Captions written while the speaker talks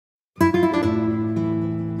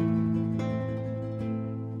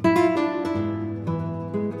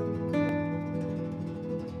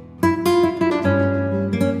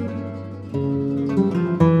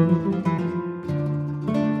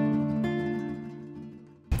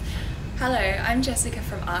Hello, I'm Jessica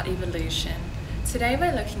from Art Evolution. Today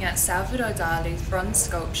we're looking at Salvador Dali's bronze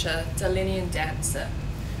sculpture, Dalínian Dancer.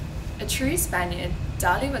 A true Spaniard,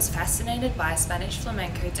 Dalí was fascinated by Spanish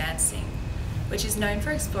flamenco dancing, which is known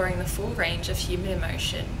for exploring the full range of human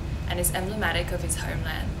emotion and is emblematic of his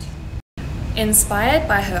homeland. Inspired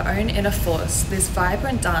by her own inner force, this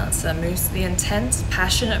vibrant dancer moves to the intense,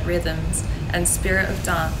 passionate rhythms and spirit of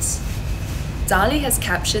dance. Dalí has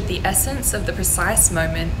captured the essence of the precise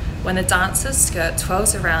moment when the dancer's skirt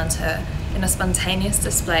twirls around her in a spontaneous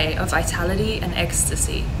display of vitality and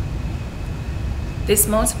ecstasy. This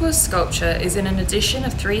multiple sculpture is in an edition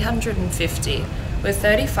of 350 with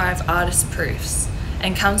 35 artist proofs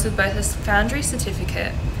and comes with both a foundry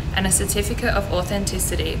certificate and a certificate of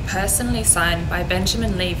authenticity personally signed by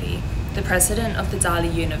Benjamin Levy, the president of the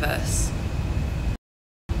Dalí Universe.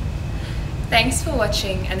 Thanks for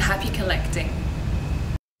watching and happy collecting.